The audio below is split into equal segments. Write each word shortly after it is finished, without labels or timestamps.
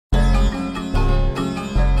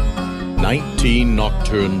19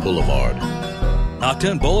 Nocturne Boulevard.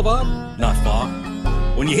 Nocturne Boulevard? Not far.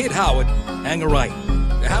 When you hit Howard, hang a right.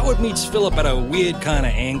 Howard meets Philip at a weird kind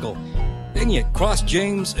of angle. Then you cross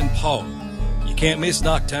James and Poe. You can't miss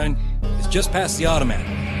Nocturne. It's just past the Automat.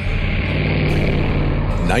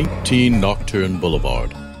 19 Nocturne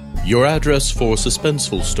Boulevard. Your address for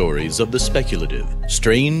suspenseful stories of the speculative,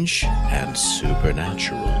 strange, and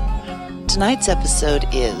supernatural. Tonight's episode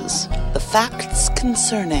is The Facts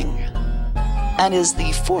Concerning, and is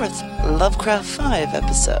the 4th Lovecraft 5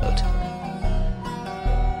 episode.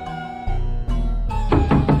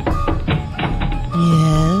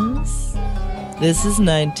 Yes? This is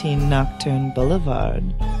 19 Nocturne Boulevard.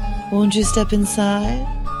 Won't you step inside?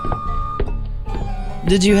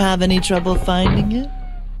 Did you have any trouble finding it?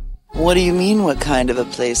 What do you mean, what kind of a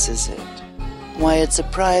place is it? Why, it's a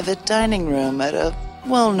private dining room at a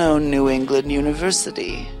well-known New England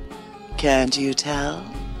university. Can't you tell?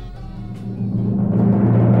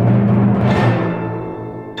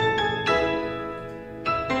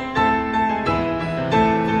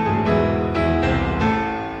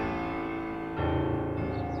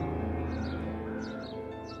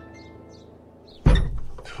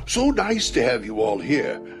 So nice to have you all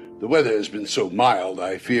here. The weather has been so mild,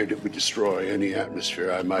 I feared it would destroy any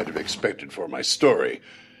atmosphere I might have expected for my story,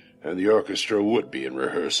 and the orchestra would be in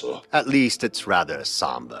rehearsal. At least it's rather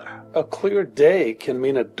somber. A clear day can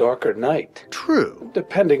mean a darker night. True.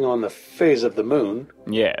 Depending on the phase of the moon.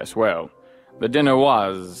 Yes, well, the dinner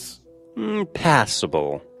was...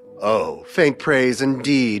 passable. Oh, faint praise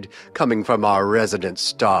indeed, coming from our resident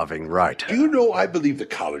starving writer. Do you know, I believe the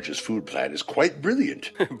college's food plan is quite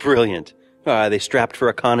brilliant. Brilliant. Are they strapped for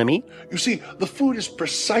economy? You see, the food is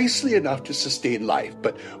precisely enough to sustain life,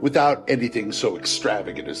 but without anything so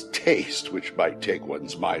extravagant as taste, which might take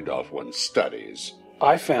one's mind off one's studies.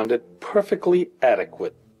 I found it perfectly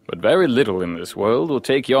adequate. But very little in this world will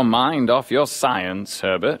take your mind off your science,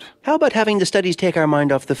 Herbert. How about having the studies take our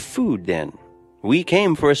mind off the food, then? We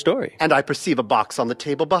came for a story. And I perceive a box on the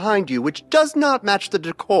table behind you which does not match the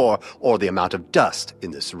decor or the amount of dust in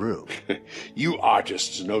this room. You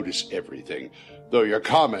artists notice everything, though your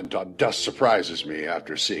comment on dust surprises me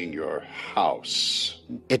after seeing your house.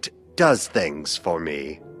 It does things for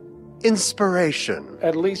me. Inspiration.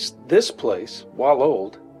 At least this place, while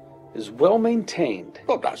old, is well maintained.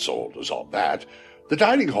 Well, not so old as all that. The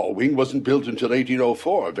dining hall wing wasn't built until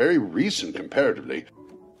 1804, very recent comparatively.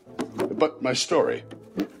 But my story.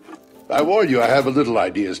 I warn you, I have a little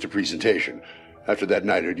ideas to presentation. After that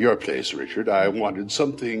night at your place, Richard, I wanted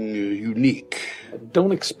something unique.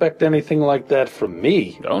 Don't expect anything like that from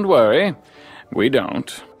me. Don't worry. We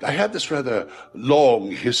don't. I have this rather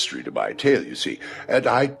long history to my tale, you see, and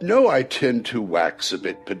I know I tend to wax a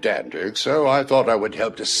bit pedantic, so I thought I would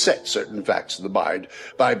help to set certain facts in the mind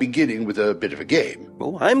by beginning with a bit of a game.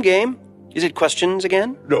 Oh, I'm game. Is it questions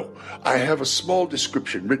again? No, I have a small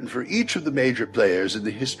description written for each of the major players in the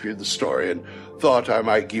history of the story, and thought I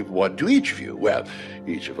might give one to each of you. Well,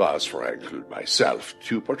 each of us, for I include myself,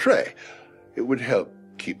 to portray. It would help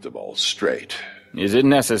keep them all straight. Is it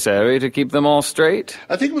necessary to keep them all straight?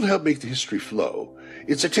 I think it will help make the history flow.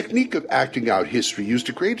 It's a technique of acting out history used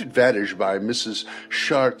to great advantage by Mrs.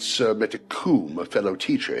 Shart's Metacombe, a fellow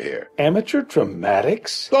teacher here. Amateur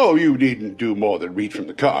dramatics? Oh, you needn't do more than read from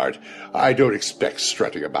the card. I don't expect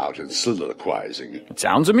strutting about and soliloquizing. It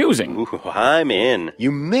sounds amusing. Ooh, I'm in.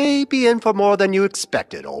 You may be in for more than you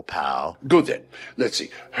expected, old pal. Good then. Let's see.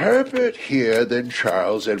 Herbert here, then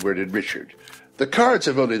Charles, Edward, and Richard. The cards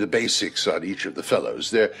have only the basics on each of the fellows.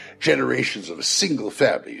 They're generations of a single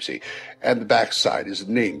family, you see, and the backside is a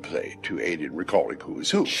nameplate to aid in recalling who is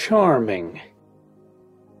who. Charming.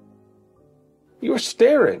 You're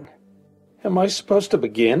staring. Am I supposed to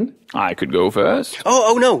begin? I could go first.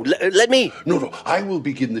 Oh, no, let me. No, I will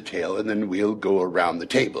begin the tale, and then we'll go around the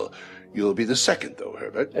table. You'll be the second, though,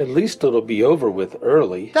 Herbert. At least it'll be over with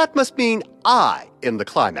early. That must mean I am the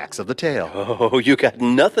climax of the tale. Oh, you got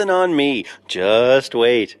nothing on me. Just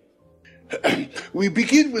wait. We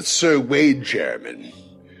begin with Sir Wade Jermyn.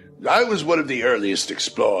 I was one of the earliest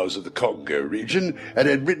explorers of the Congo region, and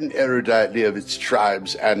had written eruditely of its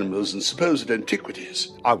tribes, animals, and supposed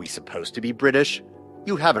antiquities. Are we supposed to be British?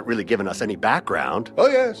 You haven't really given us any background. Oh,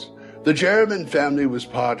 yes. The Jermyn family was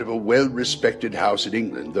part of a well-respected house in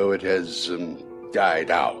England, though it has, died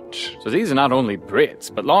out. So these are not only Brits,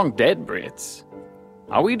 but long-dead Brits.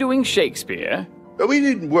 Are we doing Shakespeare? We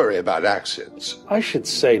needn't worry about accents. I should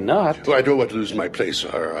say not. I don't want to lose my place,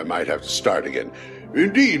 or I might have to start again.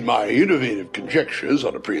 Indeed, my innovative conjectures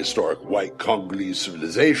on a prehistoric white Congolese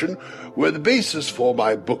civilization were the basis for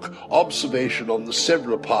my book, Observation on the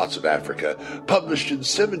Several Parts of Africa, published in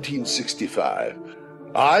 1765.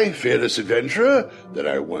 I, fearless adventurer that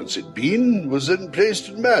I once had been, was then placed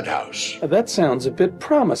in madhouse. That sounds a bit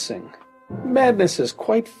promising. Madness is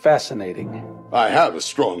quite fascinating. I have a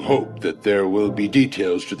strong hope that there will be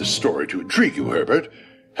details to the story to intrigue you, Herbert.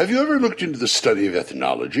 Have you ever looked into the study of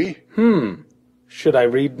ethnology? Should I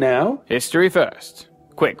read now? History first.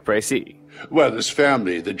 Quick, précis. Well, this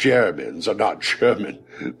family, the Germans, are not German,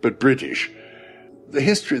 but British. The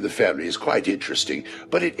history of the family is quite interesting,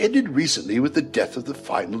 but it ended recently with the death of the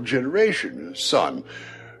final generation, son.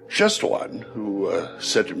 Just one who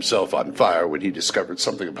set himself on fire when he discovered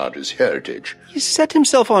something about his heritage. He set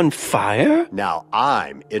himself on fire? Now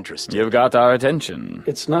I'm interested. You've got our attention.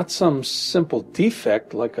 It's not some simple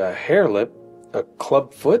defect like a hair lip, a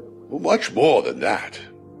club foot. Much more than that.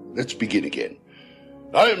 Let's begin again.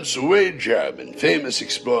 I am Soames German, famous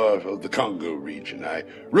explorer of the Congo region. I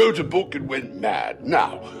wrote a book and went mad.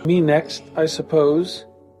 Now, Me next, I suppose.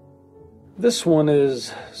 This one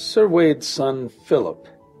is Sir Wade's son, Philip.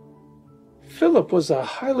 Philip was a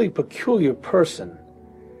highly peculiar person.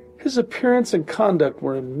 His appearance and conduct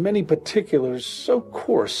were in many particulars so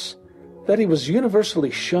coarse that he was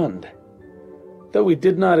universally shunned. Though he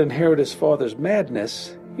did not inherit his father's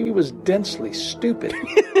madness, he was densely stupid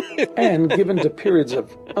and given to periods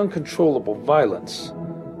of uncontrollable violence.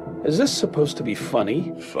 Is this supposed to be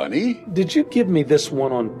funny? funny? Did you give me this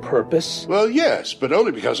one on purpose? Well, yes, but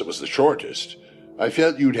only because it was the shortest. I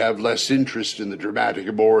felt you'd have less interest in the dramatic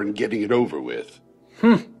and more in getting it over with.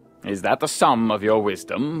 Is that the sum of your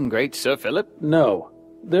wisdom, great Sir Philip? No,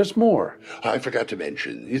 there's more. I forgot to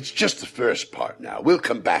mention, it's just the first part now. We'll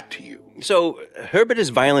come back to you. So, Herbert is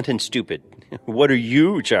violent and stupid. What are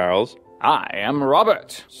you, Charles? I am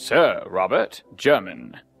Robert, Sir Robert,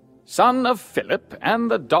 German, son of Philip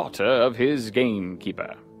and the daughter of his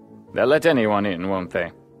gamekeeper. They'll let anyone in, won't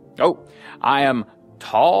they? Oh, I am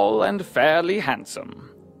tall and fairly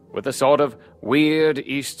handsome, with a sort of weird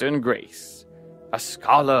Eastern grace, a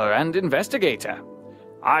scholar and investigator.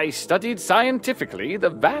 I studied scientifically the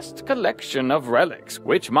vast collection of relics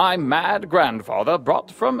which my mad grandfather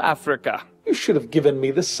brought from Africa. You should have given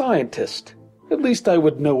me the scientist. At least I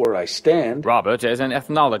would know where I stand. Robert is an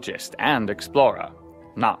ethnologist and explorer,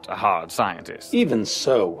 not a hard scientist. Even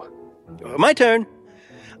so. My turn.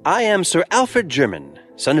 I am Sir Alfred German,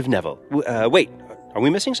 son of Neville. Wait, are we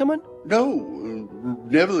missing someone? No,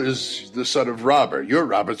 Neville is the son of Robert. You're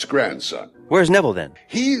Robert's grandson. Where's Neville, then?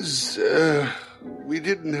 He's, we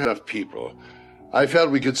didn't have enough people. I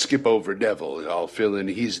felt we could skip over Neville. I'll fill in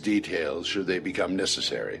his details should they become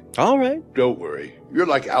necessary. All right. Don't worry. You're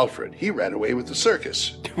like Alfred. He ran away with the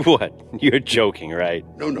circus. What? You're joking, right?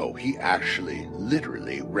 No, he actually,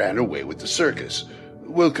 literally ran away with the circus.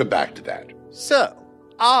 We'll come back to that. So,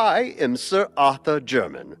 I am Sir Arthur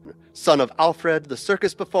German, son of Alfred, the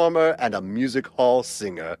circus performer, and a music hall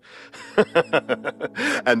singer.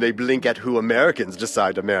 And they blink at who Americans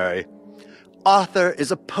decide to marry. Arthur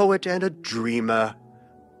is a poet and a dreamer.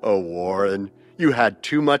 Oh, Warren, you had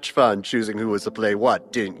too much fun choosing who was to play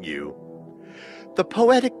what, didn't you? The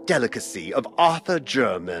poetic delicacy of Arthur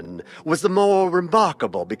German was the more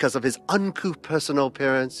remarkable because of his uncouth personal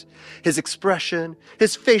appearance. His expression,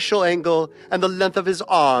 his facial angle, and the length of his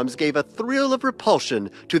arms gave a thrill of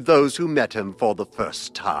repulsion to those who met him for the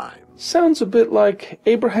first time. Sounds a bit like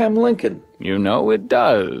Abraham Lincoln. You know it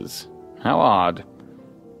does. How odd.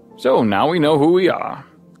 So now we know who we are.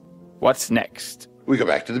 What's next? We go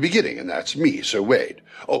back to the beginning, and that's me, Sir Wade.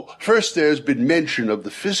 Oh, first there's been mention of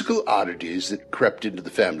the physical oddities that crept into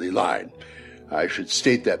the family line. I should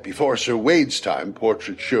state that before Sir Wade's time,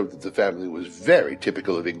 portraits showed that the family was very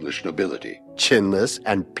typical of English nobility. Chinless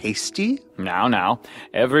and pasty? Now,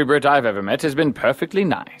 every Brit I've ever met has been perfectly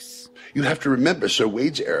nice. You have to remember Sir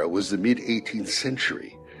Wade's era was the mid-18th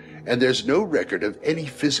century, and there's no record of any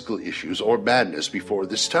physical issues or madness before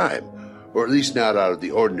this time, or at least not out of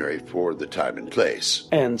the ordinary for the time and place.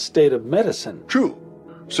 And state of medicine. True.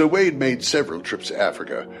 Sir Wade made several trips to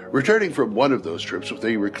Africa, returning from one of those trips with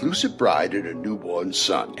a reclusive bride and a newborn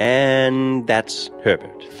son. And that's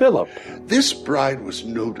Herbert. Philip. This bride was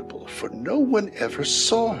notable, for no one ever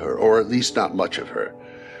saw her, or at least not much of her.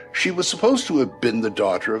 She was supposed to have been the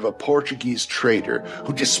daughter of a Portuguese trader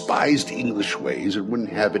who despised English ways and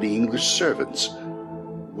wouldn't have any English servants.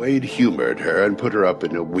 Wade humored her and put her up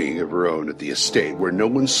in a wing of her own at the estate where no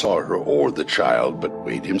one saw her or the child but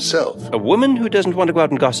Wade himself. A woman who doesn't want to go out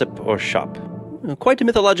and gossip or shop. Quite a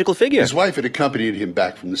mythological figure. His wife had accompanied him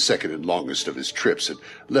back from the second and longest of his trips and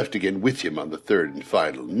left again with him on the third and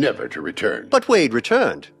final, never to return. But Wade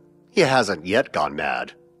returned. He hasn't yet gone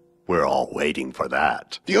mad. We're all waiting for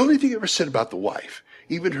that. The only thing ever said about the wife,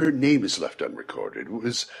 even her name is left unrecorded,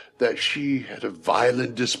 was that she had a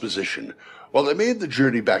violent disposition. While they made the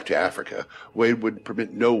journey back to Africa, Wade would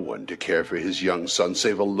permit no one to care for his young son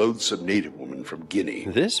save a loathsome native woman from Guinea.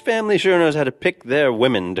 This family sure knows how to pick their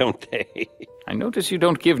women, don't they? I notice you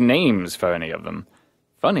don't give names for any of them.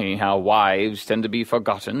 Funny how wives tend to be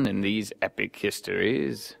forgotten in these epic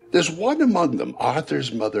histories. There's one among them,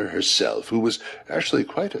 Arthur's mother herself, who was actually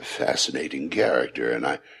quite a fascinating character, and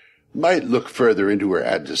I might look further into her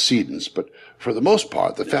antecedents, but for the most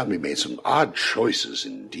part, the family made some odd choices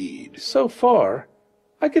indeed. So far,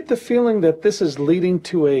 I get the feeling that this is leading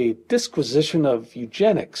to a disquisition of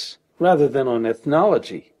eugenics, rather than on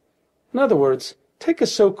ethnology. In other words, take a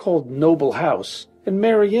so-called noble house and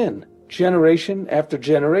marry in, generation after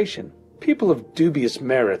generation, people of dubious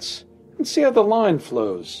merits, and see how the line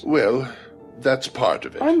flows. Well, that's part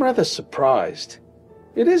of it. I'm rather surprised.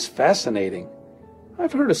 It is fascinating.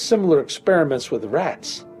 I've heard of similar experiments with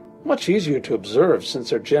rats. Much easier to observe since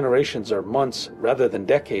their generations are months rather than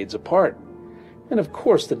decades apart. And of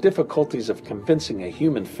course the difficulties of convincing a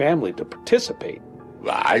human family to participate.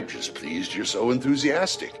 Well, I'm just pleased you're so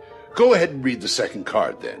enthusiastic. Go ahead and read the second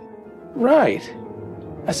card then. Right.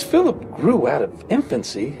 As Philip grew out of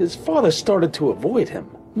infancy, his father started to avoid him,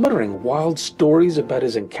 muttering wild stories about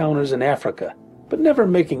his encounters in Africa, but never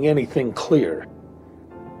making anything clear.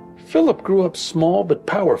 Philip grew up small but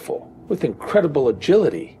powerful, with incredible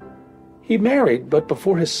agility. He married, but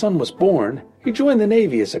before his son was born, he joined the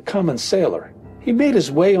Navy as a common sailor. He made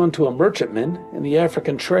his way onto a merchantman in the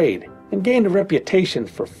African trade, and gained a reputation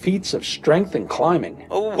for feats of strength and climbing.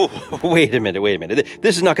 Oh, wait a minute.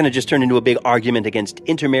 This is not going to just turn into a big argument against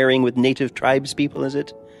intermarrying with native tribespeople, is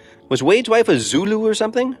it? Was Wade's wife a Zulu or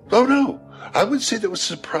something? Oh, no. I would say that was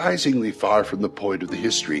surprisingly far from the point of the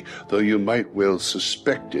history, though you might well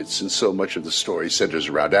suspect it since so much of the story centers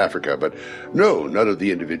around Africa. But no, none of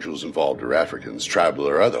the individuals involved are Africans, tribal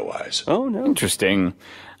or otherwise. Oh, no. Interesting.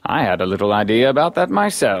 I had a little idea about that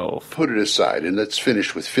myself. Put it aside and let's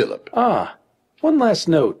finish with Philip. One last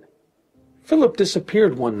note. Philip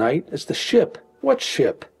disappeared one night as the ship. What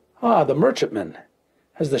ship? The merchantman.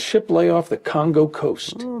 As the ship lay off the Congo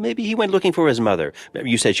coast. Oh, maybe he went looking for his mother.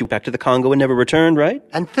 You said she went back to the Congo and never returned, right?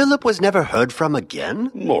 And Philip was never heard from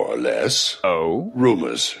again? More or less. Oh?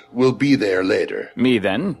 Rumors. We'll be there later. Me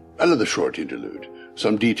then? Another short interlude.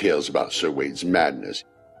 Some details about Sir Wade's madness.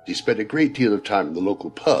 He spent a great deal of time in the local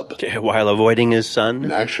pub. While avoiding his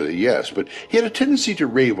son? Actually, yes, but he had a tendency to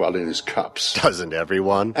rave while in his cups. Doesn't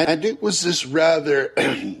everyone? And it was this rather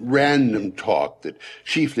random talk that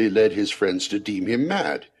chiefly led his friends to deem him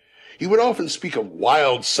mad. He would often speak of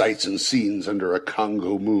wild sights and scenes under a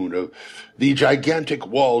Congo moon, of the gigantic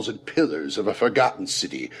walls and pillars of a forgotten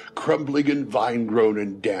city, crumbling and vine-grown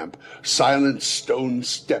and damp, silent stone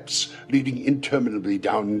steps leading interminably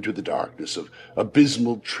down into the darkness of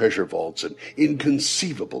abysmal treasure vaults and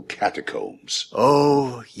inconceivable catacombs.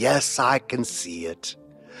 Oh, yes, I can see it.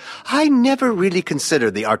 I never really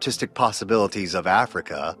considered the artistic possibilities of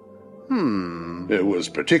Africa. It was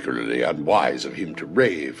particularly unwise of him to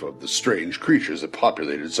rave of the strange creatures that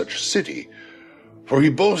populated such a city, for he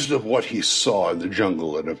boasted of what he saw in the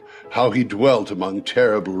jungle and of how he dwelt among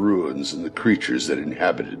terrible ruins and the creatures that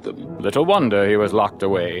inhabited them. Little wonder he was locked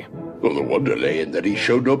away. Well, the wonder lay in that he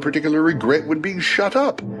showed no particular regret when being shut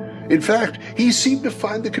up. In fact, he seemed to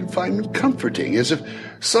find the confinement comforting, as if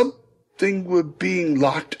something were being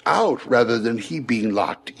locked out rather than he being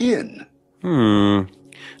locked in.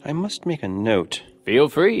 I must make a note. Feel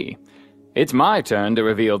free. It's my turn to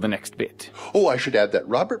reveal the next bit. Oh, I should add that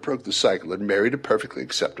Robert broke the cycle and married a perfectly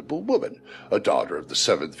acceptable woman, a daughter of the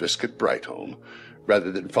 7th Viscount Brightholme,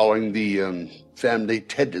 rather than following the family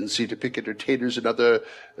tendency to pick entertainers and other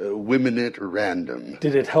women at random.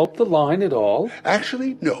 Did it help the line at all?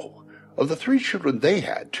 Actually, no. Of the 3 children they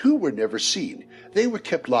had, 2 were never seen. They were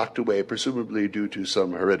kept locked away, presumably due to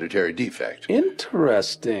some hereditary defect.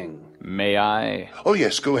 Interesting. May I? Oh,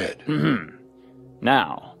 yes, go ahead.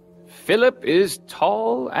 Now, Philip is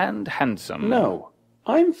tall and handsome. No,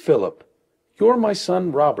 I'm Philip. You're my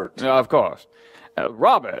son, Robert. Of course.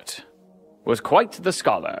 Robert was quite the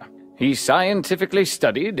scholar. He scientifically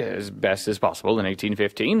studied, as best as possible in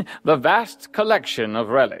 1815, the vast collection of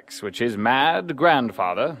relics which his mad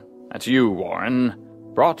grandfather, that's you, Warren,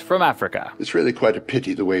 brought from Africa. It's really quite a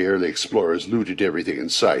pity the way early explorers looted everything in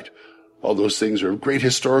sight. All those things are of great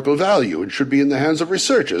historical value and should be in the hands of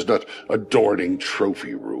researchers, not adorning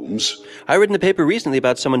trophy rooms. I read in the paper recently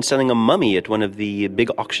about someone selling a mummy at one of the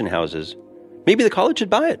big auction houses. Maybe the college should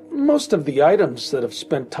buy it. Most of the items that have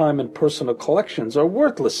spent time in personal collections are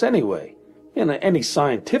worthless anyway, in any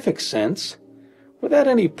scientific sense. Without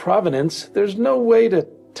any provenance, there's no way to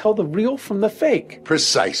tell the real from the fake.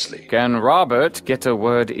 Precisely. Can Robert get a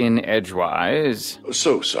word in edgewise?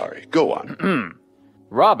 So sorry. Go on.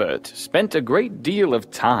 Robert spent a great deal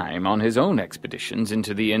of time on his own expeditions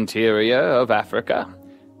into the interior of Africa.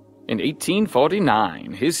 In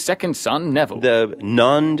 1849, his second son, Neville... The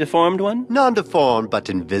non-deformed one? Non-deformed, but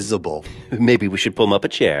invisible. Maybe we should pull him up a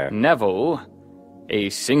chair. Neville, a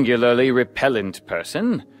singularly repellent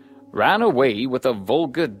person, ran away with a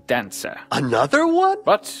vulgar dancer. Another one?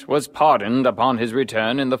 But was pardoned upon his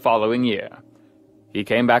return in the following year. He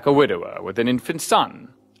came back a widower with an infant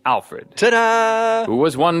son, Alfred. Ta-da! Who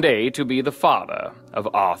was one day to be the father of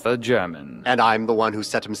Arthur German. And I'm the one who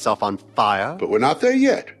set himself on fire? But we're not there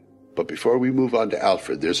yet. But before we move on to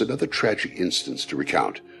Alfred, there's another tragic instance to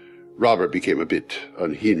recount. Robert became a bit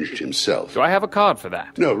unhinged himself. Do I have a card for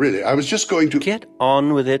that? No, really, I was just going to... Get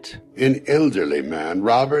on with it. An elderly man,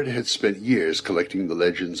 Robert had spent years collecting the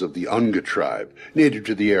legends of the Unga tribe, native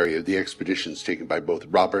to the area of the expeditions taken by both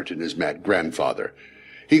Robert and his mad grandfather.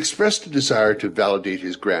 He expressed a desire to validate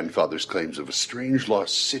his grandfather's claims of a strange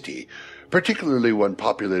lost city, particularly one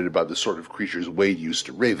populated by the sort of creatures Wade used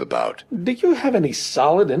to rave about. Do you have any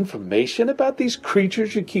solid information about these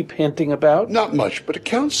creatures you keep hinting about? Not much, but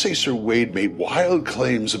accounts say Sir Wade made wild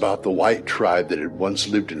claims about the white tribe that had once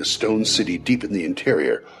lived in a stone city deep in the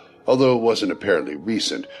interior. Although it wasn't apparently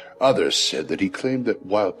recent, others said that he claimed that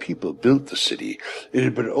while people built the city, it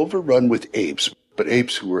had been overrun with apes, but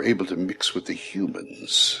apes who were able to mix with the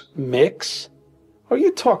humans. Mix? Are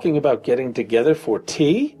you talking about getting together for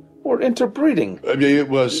tea? Or interbreeding? I mean, it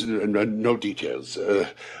was no details.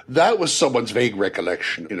 That was someone's vague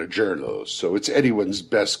recollection in a journal, so it's anyone's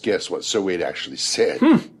best guess what Sir Wade actually said.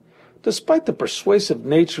 Despite the persuasive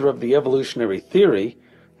nature of the evolutionary theory,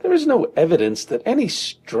 there is no evidence that any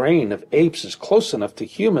strain of apes is close enough to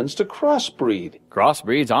humans to crossbreed.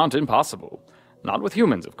 Crossbreeds aren't impossible. Not with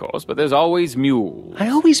humans, of course, but there's always mules. I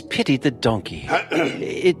always pitied the donkey.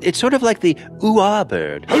 It's sort of like the ooh-ah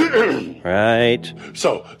bird. Right.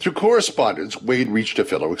 So, through correspondence, Wade reached a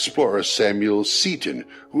fellow explorer, Samuel Seaton,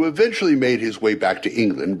 who eventually made his way back to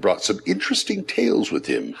England and brought some interesting tales with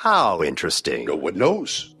him. How interesting? No one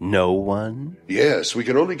knows. No one? Yes, we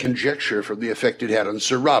can only conjecture from the effect it had on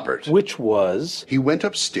Sir Robert. Which was? He went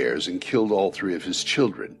upstairs and killed all three of his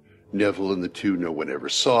children. Neville and the two no one ever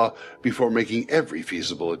saw, before making every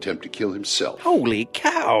feasible attempt to kill himself. Holy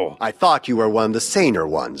cow! I thought you were one of the saner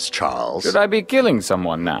ones, Charles. Should I be killing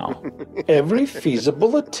someone now? Every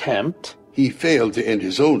feasible attempt? He failed to end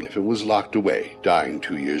his own life and was locked away, dying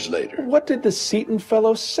 2 years later. What did the Seaton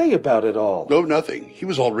fellow say about it all? No, nothing. He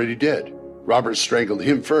was already dead. Robert strangled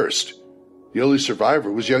him first. The only survivor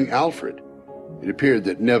was young Alfred. It appeared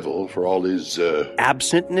that Neville, for all his,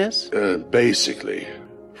 absentness? Basically.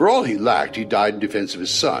 For all he lacked, he died in defense of his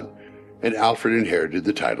son, and Alfred inherited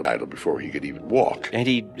the title before he could even walk. And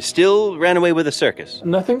he still ran away with a circus.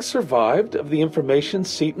 Nothing survived of the information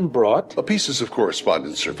Seaton brought? Pieces of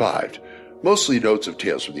correspondence survived, mostly notes of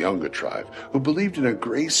tales from the Unga tribe, who believed in a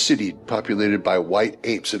gray city populated by white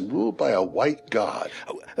apes and ruled by a white god.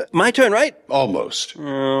 My turn, right? Almost.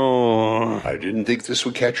 Oh. I didn't think this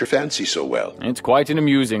would catch your fancy so well. It's quite an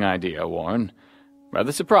amusing idea, Warren.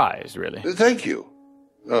 Rather surprised, really. Thank you.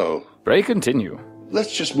 Oh. Pray continue.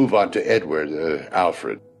 Let's just move on to Edward,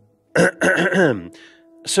 Alfred.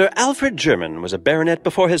 Sir Alfred German was a baronet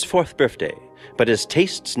before his 4th birthday, but his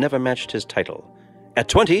tastes never matched his title. At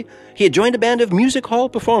 20, he had joined a band of music hall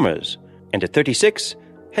performers, and at 36,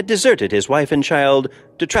 had deserted his wife and child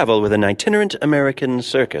to travel with an itinerant American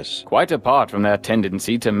circus. Quite apart from their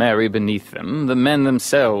tendency to marry beneath them, the men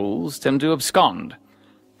themselves tend to abscond,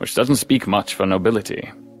 which doesn't speak much for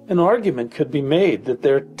nobility. An argument could be made that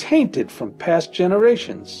they're tainted from past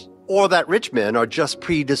generations. Or that rich men are just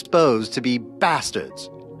predisposed to be bastards,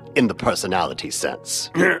 in the personality sense.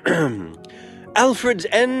 Alfred's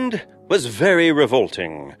end was very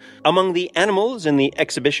revolting. Among the animals in the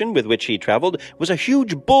exhibition with which he traveled was a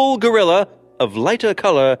huge bull gorilla of lighter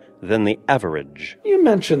color than the average. You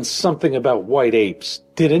mentioned something about white apes,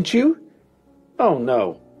 didn't you? Oh,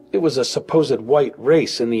 no. It was a supposed white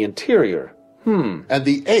race in the interior. And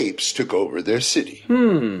the apes took over their city.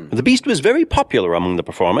 The beast was very popular among the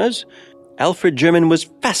performers. Alfred German was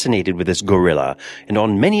fascinated with this gorilla, and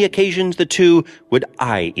on many occasions the two would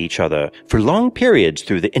eye each other for long periods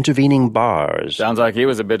through the intervening bars. Sounds like he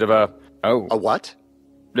was a bit of a Oh. A what?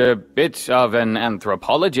 A bit of an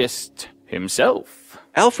anthropologist himself.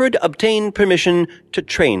 Alfred obtained permission to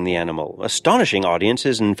train the animal, astonishing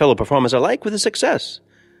audiences and fellow performers alike with his success.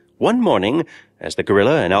 One morning, as the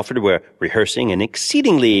gorilla and Alfred were rehearsing an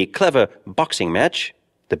exceedingly clever boxing match,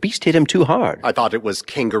 the beast hit him too hard. I thought it was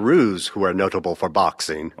kangaroos who are notable for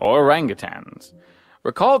boxing. Or orangutans.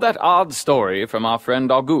 Recall that odd story from our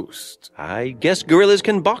friend Auguste. I guess gorillas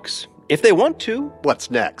can box, if they want to. What's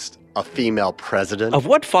next? A female president? Of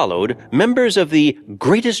what followed, members of the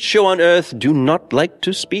greatest show on earth do not like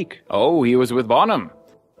to speak. Oh, he was with Bonham.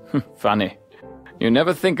 Funny. You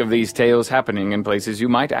never think of these tales happening in places you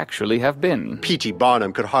might actually have been. P.T.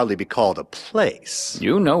 Barnum could hardly be called a place.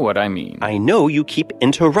 You know what I mean. I know you keep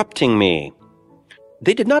interrupting me.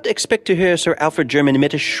 They did not expect to hear Sir Alfred German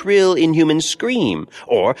emit a shrill, inhuman scream,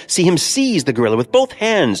 or see him seize the gorilla with both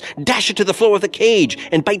hands, dash it to the floor of the cage,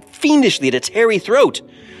 and bite fiendishly at its hairy throat.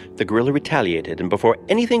 The gorilla retaliated, and before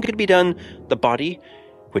anything could be done, the body,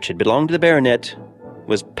 which had belonged to the baronet,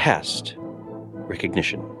 was past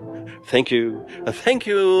recognition. Thank you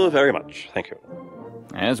very much. Thank you.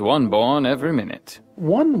 There's one born every minute.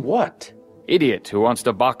 One what? Idiot who wants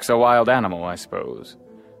to box a wild animal, I suppose.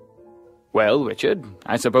 Well, Richard,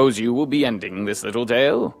 I suppose you will be ending this little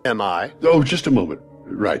tale? Am I? Oh, just a moment.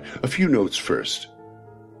 Right. A few notes first.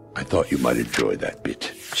 I thought you might enjoy that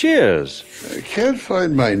bit. Cheers. I can't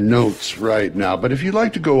find my notes right now, but if you'd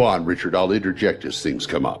like to go on, Richard, I'll interject as things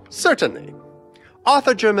come up. Certainly.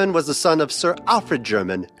 Arthur German was the son of Sir Alfred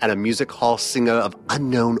German and a music hall singer of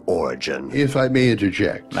unknown origin. If I may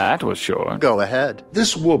interject. That was sure. Go ahead.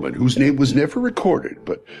 This woman, whose name was never recorded,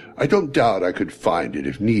 but I don't doubt I could find it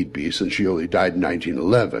if need be, since she only died in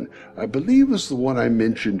 1911, I believe was the one I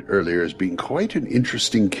mentioned earlier as being quite an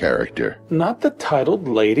interesting character. Not the titled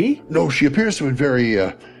lady? No, she appears to have been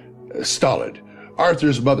very, stolid.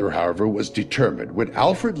 Arthur's mother, however, was determined. When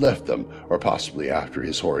Alfred left them, or possibly after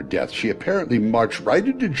his horrid death, she apparently marched right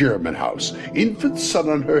into German house, infant son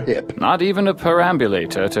on her hip. Not even a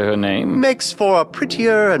perambulator to her name. Makes for a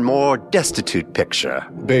prettier and more destitute picture.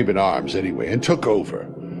 Babe in arms, anyway, and took over.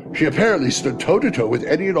 She apparently stood toe-to-toe with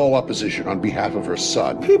any and all opposition on behalf of her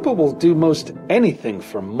son. People will do most anything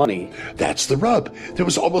for money. That's the rub. There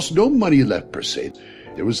was almost no money left, per se.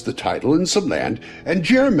 There was the title and some land, and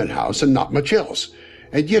German house, and not much else.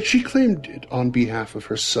 And yet she claimed it on behalf of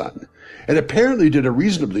her son, and apparently did a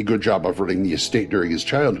reasonably good job of running the estate during his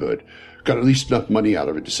childhood. Got at least enough money out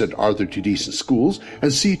of it to send Arthur to decent schools,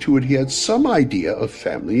 and see to it he had some idea of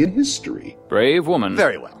family and history. Brave woman.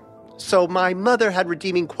 Very well. So my mother had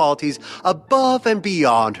redeeming qualities above and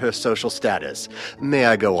beyond her social status. May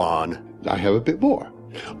I go on? I have a bit more.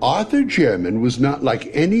 Arthur German was not like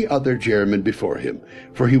any other German before him,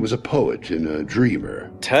 for he was a poet and a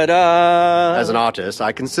dreamer. Ta-da! As an artist,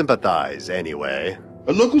 I can sympathize, anyway.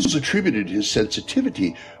 Locals attributed his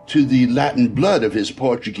sensitivity to the Latin blood of his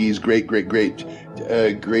Portuguese great...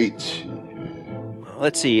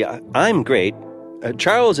 Let's see, I'm great.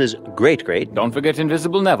 Charles is great-great. Don't forget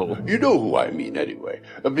Invisible Neville. You know who I mean, anyway.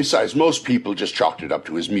 Besides, most people just chalked it up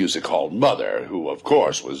to his music hall mother, who, of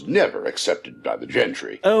course, was never accepted by the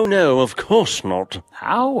gentry. Oh, no, of course not.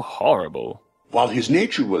 How horrible. While his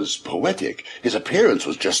nature was poetic, his appearance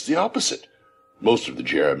was just the opposite. Most of the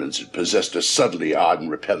Germans had possessed a subtly odd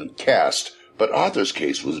and repellent cast, but Arthur's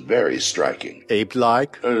case was very striking.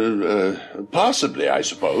 Ape-like? Possibly, I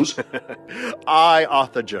suppose. I,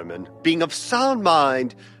 Arthur German, being of sound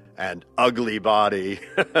mind and ugly body,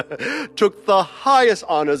 took the highest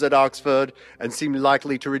honors at Oxford and seemed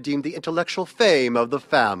likely to redeem the intellectual fame of the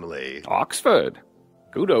family. Oxford?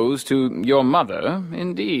 Kudos to your mother,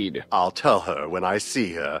 indeed. I'll tell her when I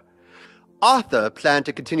see her. Arthur planned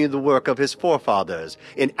to continue the work of his forefathers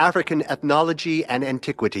in African ethnology and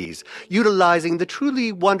antiquities, utilizing the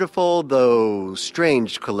truly wonderful, though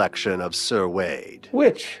strange collection of Sir Wade.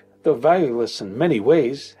 Which, though valueless in many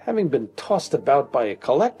ways, having been tossed about by a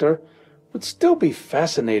collector, would still be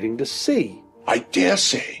fascinating to see. I dare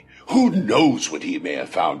say. Who knows what he may have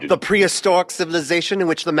found in the prehistoric civilization in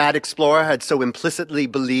which the mad explorer had so implicitly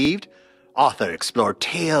believed? Arthur explored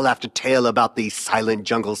tale after tale about the silent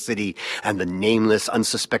jungle city and the nameless,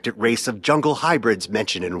 unsuspected race of jungle hybrids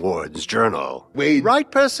mentioned in Ward's journal. Wade. Right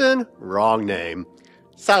person, wrong name.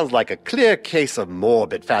 Sounds like a clear case of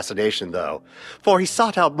morbid fascination, though, for he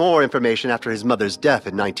sought out more information after his mother's death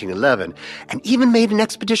in 1911, and even made an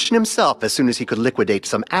expedition himself as soon as he could liquidate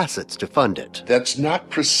some assets to fund it. That's not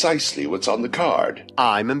precisely what's on the card.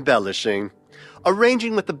 I'm embellishing.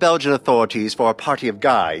 Arranging with the Belgian authorities for a party of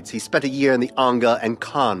guides, he spent a year in the Anga and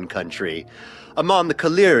Khan country. Among the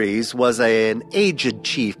Kaliris was an aged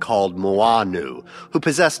chief called Mwanu, who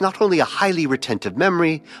possessed not only a highly retentive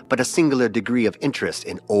memory, but a singular degree of interest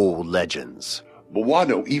in old legends.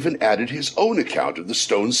 Mwanu even added his own account of the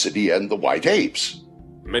Stone City and the White Apes.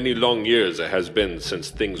 Many long years it has been since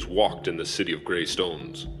things walked in the City of Grey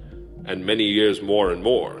Stones, and many years more and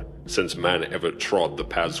more since man ever trod the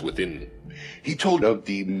paths within. He told of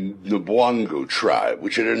the Mwanu tribe,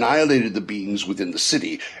 which had annihilated the beings within the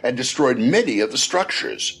city and destroyed many of the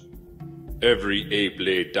structures. Every ape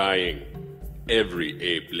lay dying, every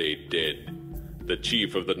ape lay dead. The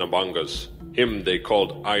chief of the Nabangas, him they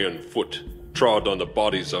called Iron Foot, trod on the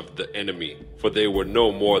bodies of the enemy, for they were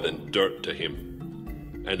no more than dirt to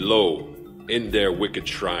him. And lo, in their wicked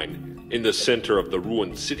shrine, in the center of the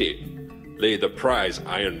ruined city, lay the prize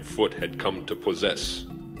Iron Foot had come to possess.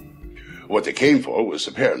 What they came for was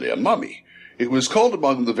apparently a mummy. It was called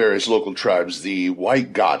among the various local tribes the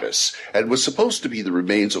White Goddess, and was supposed to be the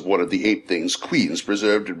remains of one of the Ape Thing's queens,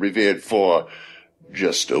 preserved and revered for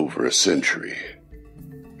just over a century.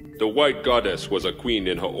 The White Goddess was a queen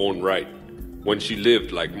in her own right, when she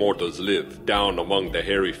lived like mortals live, down among the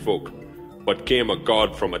hairy folk, but came a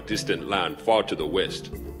god from a distant land far to the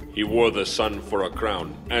west. He wore the sun for a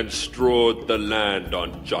crown, and strode the land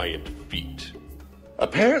on giant feet.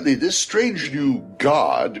 Apparently, this strange new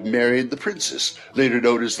god married the princess, later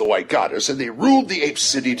known as the White Goddess, and they ruled the ape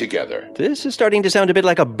city together. This is starting to sound a bit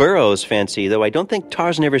like a Burroughs fancy, though I don't think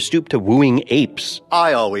Tarzan ever stooped to wooing apes.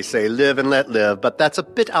 I always say live and let live, but that's a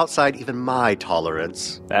bit outside even my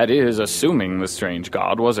tolerance. That is assuming the strange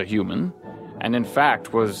god was a human, and in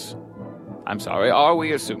fact was... I'm sorry, are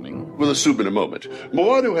we assuming? We'll assume in a moment.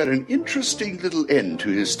 Mwanu had an interesting little end to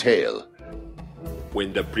his tale.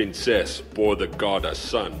 When the princess bore the god a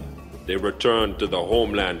son, they returned to the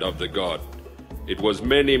homeland of the god. It was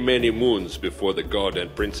many, many moons before the god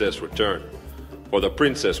and princess returned, for the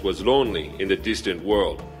princess was lonely in the distant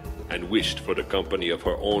world and wished for the company of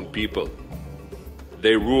her own people.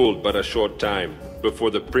 They ruled but a short time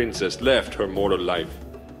before the princess left her mortal life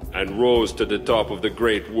and rose to the top of the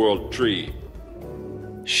great world tree.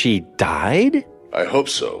 She died? I hope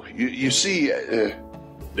so. You see,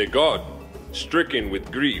 The god, stricken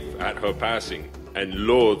with grief at her passing and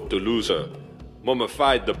loath to lose her,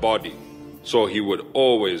 mummified the body so he would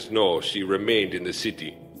always know she remained in the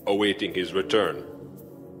city, awaiting his return.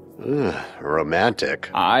 Romantic.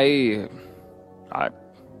 I'm at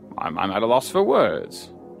a loss for words.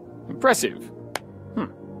 Impressive.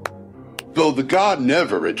 Though the god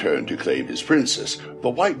never returned to claim his princess, the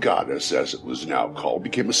White Goddess, as it was now called,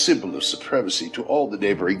 became a symbol of supremacy to all the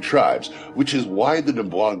neighboring tribes, which is why the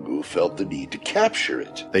Mwanu felt the need to capture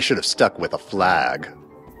it. They should have stuck with a flag.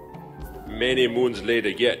 Many moons later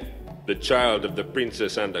yet, the child of the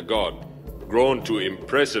princess and the god, grown to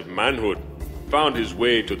impressive manhood, found his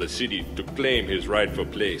way to the city to claim his rightful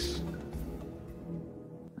place.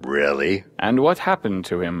 Really? And what happened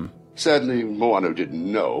to him? Sadly, Mwanu didn't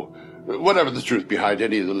know. Whatever the truth behind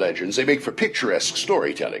any of the legends, they make for picturesque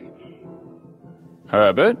storytelling.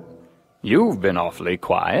 Herbert, you've been awfully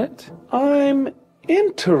quiet. I'm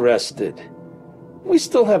interested. We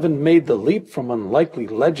still haven't made the leap from unlikely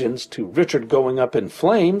legends to Richard going up in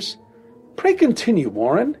flames. Pray continue,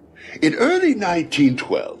 Warren. In early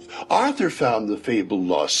 1912, Arthur found the fabled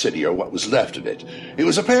lost city, or what was left of it. It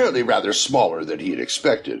was apparently rather smaller than he had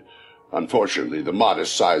expected. Unfortunately, the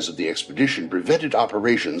modest size of the expedition prevented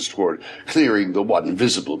operations toward clearing the one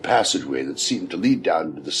visible passageway that seemed to lead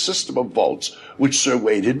down to the system of vaults which Sir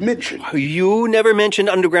Wade had mentioned. You never mentioned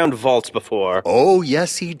underground vaults before. Oh,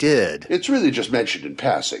 yes, he did. It's really just mentioned in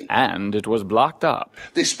passing. And it was blocked up.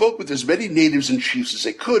 They spoke with as many natives and chiefs as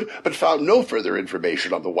they could, but found no further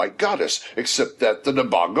information on the White Goddess, except that the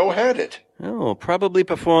Nabango had it. Oh, probably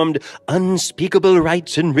performed unspeakable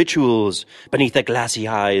rites and rituals beneath the glassy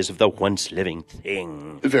eyes of the once-living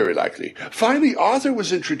thing. Very likely. Finally, Arthur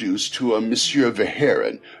was introduced to a Monsieur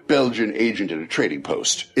Verhaeren, Belgian agent at a trading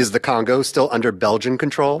post. Is the Congo still under Belgian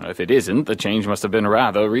control? If it isn't, the change must have been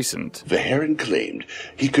rather recent. Verhaeren claimed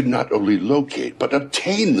he could not only locate, but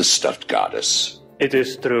obtain the stuffed goddess. It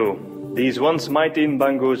is true. These once mighty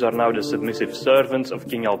Mbangos are now the submissive servants of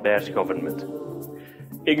King Albert's government.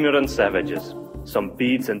 Ignorant savages. Some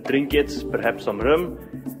beads and trinkets, perhaps some rum,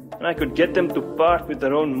 and I could get them to part with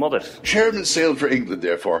their own mothers. Chairman sailed for England,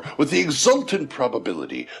 therefore, with the exultant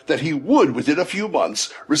probability that he would, within a few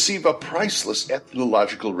months, receive a priceless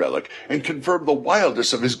ethnological relic and confirm the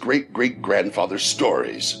wildest of his great-great-grandfather's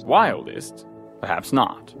stories. Wildest? Perhaps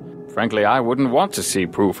not. Frankly, I wouldn't want to see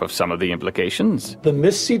proof of some of the implications. The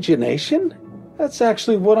miscegenation? That's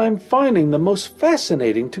actually what I'm finding the most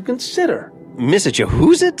fascinating to consider. Mr.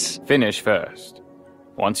 Who's-it? Finish first.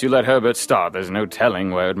 Once you let Herbert start, there's no telling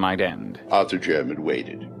where it might end. Arthur German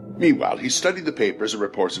waited. Meanwhile, he studied the papers and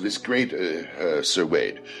reports of his great, Sir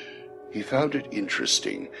Wade. He found it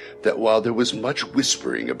interesting that while there was much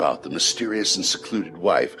whispering about the mysterious and secluded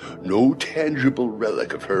wife, no tangible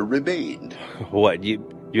relic of her remained. What, you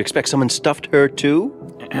expect someone stuffed her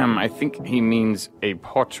too? I think he means a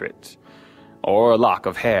portrait, or a lock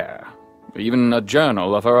of hair, even a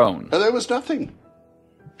journal of her own. There was nothing.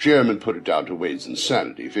 German put it down to Wade's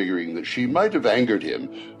insanity, figuring that she might have angered him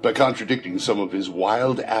by contradicting some of his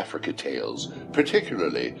wild Africa tales,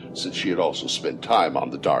 particularly since she had also spent time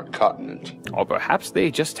on the Dark Continent. Or perhaps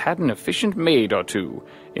they just had an efficient maid or two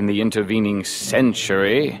in the intervening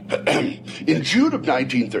century. In June of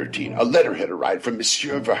 1913, a letter had arrived from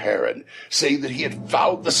Monsieur Verhaeren, saying that he had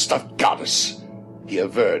found the stuffed goddess. He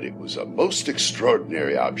averred it was a most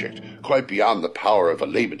extraordinary object, quite beyond the power of a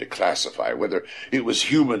layman to classify. Whether it was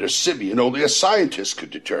human or simian, only a scientist could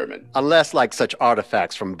determine. Unless, like such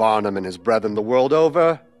artifacts from Barnum and his brethren the world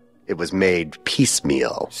over, it was made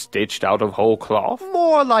piecemeal. Stitched out of whole cloth?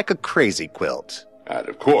 More like a crazy quilt. And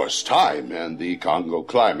of course, time and the Congo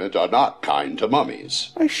climate are not kind to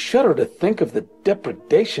mummies. I shudder to think of the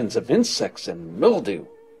depredations of insects and mildew.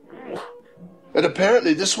 And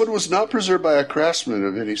apparently this one was not preserved by a craftsman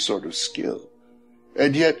of any sort of skill.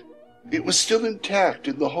 And yet, it was still intact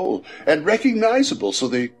in the whole, and recognizable, so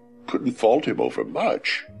they couldn't fault him over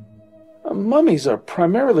much. Mummies are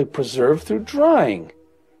primarily preserved through drying.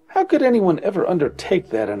 How could anyone ever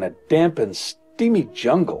undertake that in a damp and steamy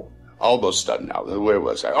jungle? Almost done now. Where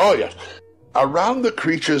was I? Oh, yes. Around the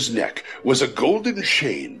creature's neck was a golden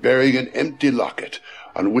chain bearing an empty locket,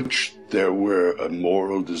 on which there were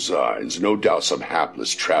immoral designs, no doubt some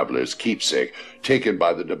hapless traveler's keepsake, taken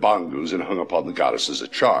by the Dabangus and hung upon the goddess as a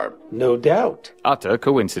charm. No doubt. Utter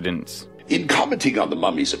coincidence. In commenting on the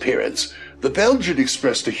mummy's appearance, the Belgian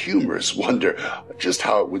expressed a humorous wonder just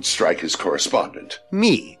how it would strike his correspondent.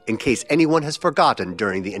 Me, in case anyone has forgotten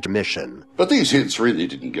during the intermission. But these hints really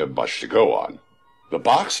didn't give much to go on. The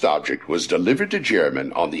boxed object was delivered to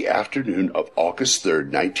German on the afternoon of August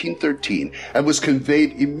 3rd, 1913, and was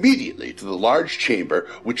conveyed immediately to the large chamber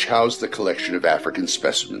which housed the collection of African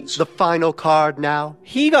specimens. The final card now?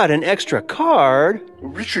 He got an extra card.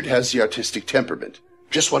 Richard has the artistic temperament.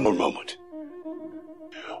 Just one more moment.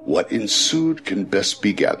 What ensued can best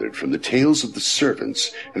be gathered from the tales of the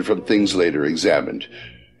servants and from things later examined.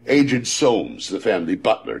 Aged Soames, the family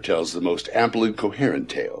butler, tells the most ample and coherent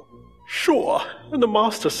tale. Sure, and the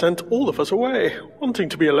master sent all of us away, wanting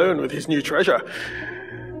to be alone with his new treasure.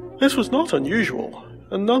 This was not unusual,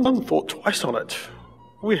 and none thought twice on it.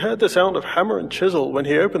 We heard the sound of hammer and chisel when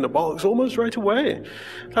he opened the box almost right away.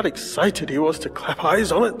 That excited he was to clap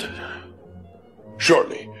eyes on it.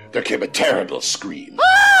 Shortly, there came a terrible scream.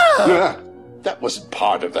 That wasn't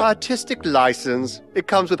part of the... Artistic license. It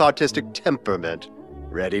comes with artistic temperament.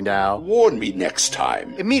 Ready now? Warn me next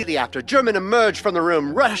time. Immediately after, German emerged from the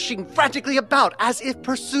room, rushing frantically about as if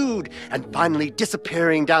pursued, and finally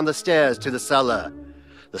disappearing down the stairs to the cellar.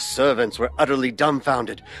 The servants were utterly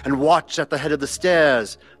dumbfounded and watched at the head of the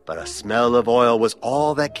stairs, but a smell of oil was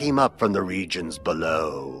all that came up from the regions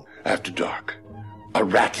below. After dark, a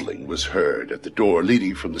rattling was heard at the door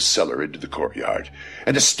leading from the cellar into the courtyard,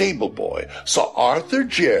 and a stable boy saw Arthur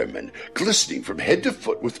German, glistening from head to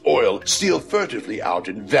foot with oil, steal furtively out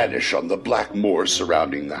and vanish on the black moor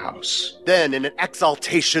surrounding the house. Then, in an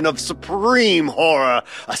exaltation of supreme horror,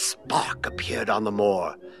 a spark appeared on the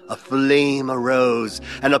moor. A flame arose,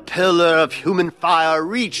 and a pillar of human fire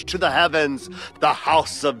reached to the heavens. The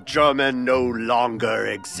house of German no longer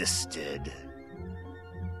existed.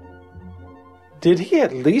 Did he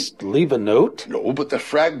at least leave a note? No, but the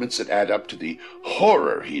fragments that add up to the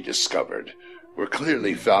horror he discovered were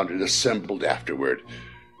clearly found and assembled afterward.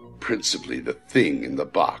 Principally the thing in the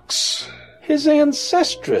box. His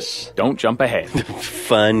ancestress. Don't jump ahead.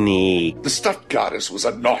 Funny. The stuffed goddess was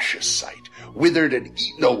a nauseous sight, withered and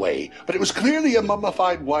eaten away, but it was clearly a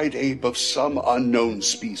mummified white ape of some unknown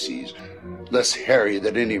species, less hairy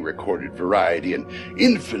than any recorded variety and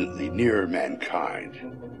infinitely nearer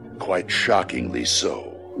mankind. Quite shockingly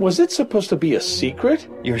so. Was it supposed to be a secret?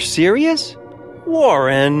 You're serious?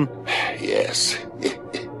 Warren! Yes.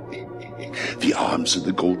 The arms of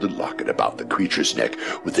the golden locket about the creature's neck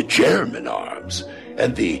were the German arms,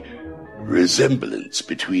 and the resemblance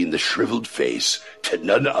between the shriveled face to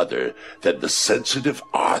none other than the sensitive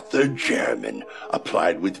Arthur German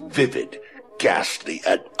applied with vivid, ghastly,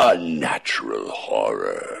 and unnatural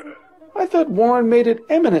horror. I thought Warren made it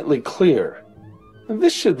eminently clear.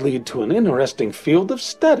 This should lead to an interesting field of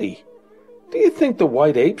study. Do you think the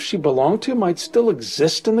white apes she belonged to might still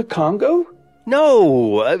exist in the Congo?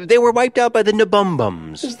 No, they were wiped out by the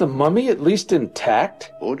Nabumbums. Is the mummy at least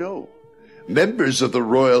intact? Oh, no. Members of the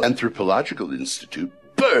Royal Anthropological Institute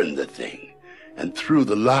burned the thing and threw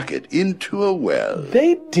the locket into a well.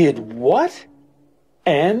 They did what?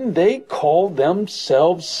 And they called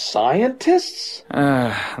themselves scientists?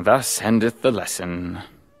 Thus endeth the lesson.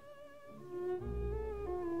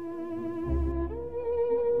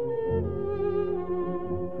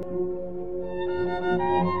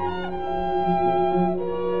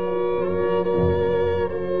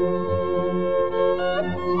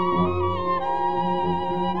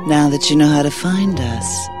 Now that you know how to find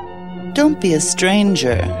us, don't be a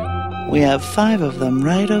stranger. We have 5 of them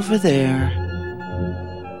right over there.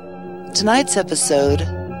 Tonight's episode,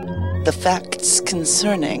 The Facts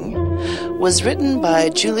Concerning, was written by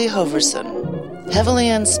Julie Hoverson, heavily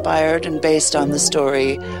inspired and based on the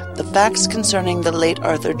story The Facts Concerning the Late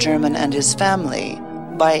Arthur German and His Family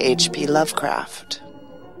by H.P. Lovecraft.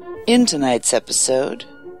 In tonight's episode,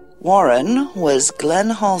 Warren was Glen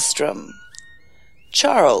Hallstrom.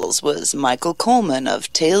 Charles was Michael Coleman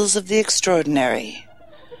of Tales of the Extraordinary.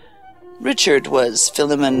 Richard was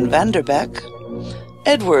Philemon Vanderbeck.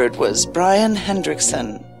 Edward was Bryan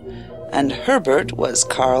Hendricksen. And Herbert was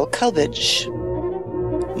Carl Cubbedge.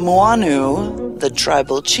 Mwanu, the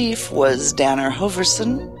tribal chief, was Danar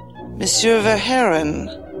Hoverson. Monsieur Verhaeren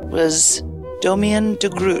was Domien de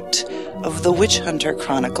Groot of the Witch Hunter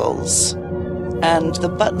Chronicles. And the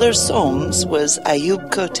butler Soames was Ayoub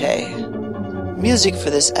Khote. Music for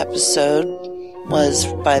this episode was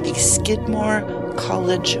by the Skidmore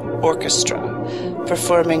College Orchestra,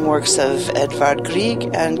 performing works of Edvard Grieg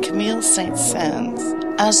and Camille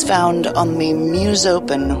Saint-Saëns, as found on the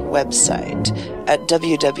MuseOpen website at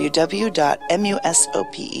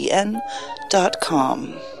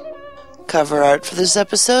www.musopen.com. Cover art for this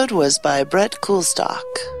episode was by Brett Coulstock.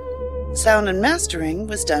 Sound and mastering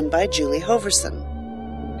was done by Julie Hoverson.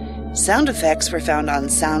 Sound effects were found on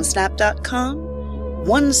soundsnap.com,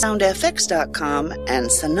 OneSoundFX.com, and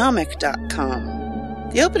Sonomic.com.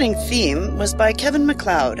 The opening theme was by Kevin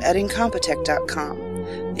MacLeod at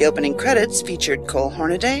Incompetech.com. The opening credits featured Cole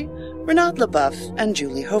Hornaday, Renaud LaBeouf, and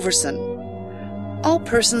Julie Hoverson. All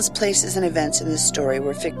persons, places, and events in this story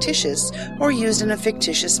were fictitious or used in a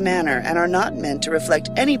fictitious manner and are not meant to reflect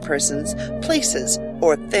any persons, places,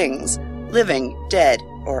 or things, living, dead,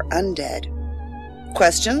 or undead.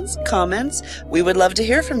 Questions? Comments? We would love to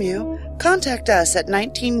hear from you. Contact us at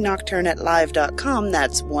 19nocturne@live.com,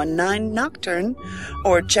 that's 19nocturne,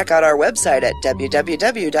 or check out our website at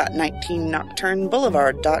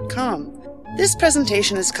www.19nocturneboulevard.com. This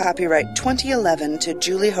presentation is copyright 2011 to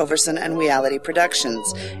Julie Hoverson and Reality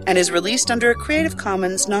Productions and is released under a Creative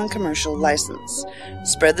Commons non-commercial license.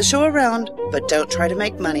 Spread the show around, but don't try to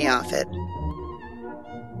make money off it.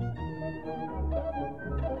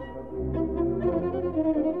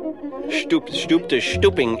 Stoop to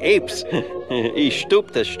stooping apes. He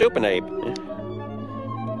stooped to stooping ape.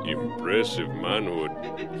 Impressive manhood.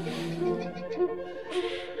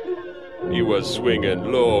 He was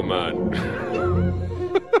swinging low, man.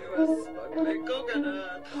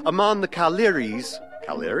 Among the Caliris.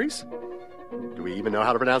 Caliris? Do we even know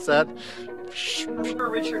how to pronounce that? I'm sure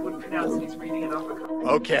Richard would pronounce it. He's reading it off a copy.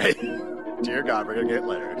 Okay. Dear God, we're going to get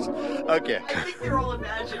letters. Okay. I think they're all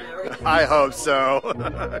imaginary. I hope so.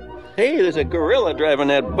 Hey, there's a gorilla driving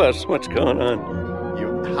that bus. What's going on?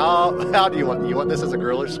 How do you want this as a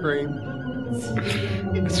gorilla scream?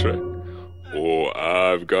 That's right. Oh,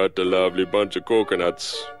 I've got a lovely bunch of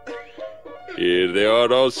coconuts. Here they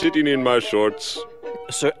are, all sitting in my shorts.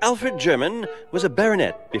 Sir Alfred German was a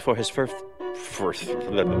baronet before his first...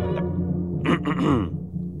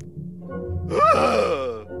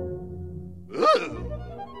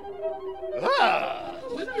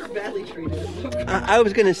 Women are badly treated. I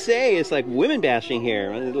was going to say, it's like women bashing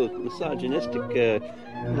here. A little misogynistic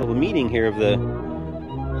little meeting here of the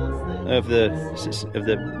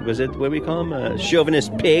was it, what do we call them?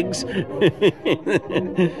 Chauvinist pigs.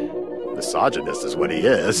 Misogynist is what he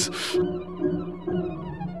is.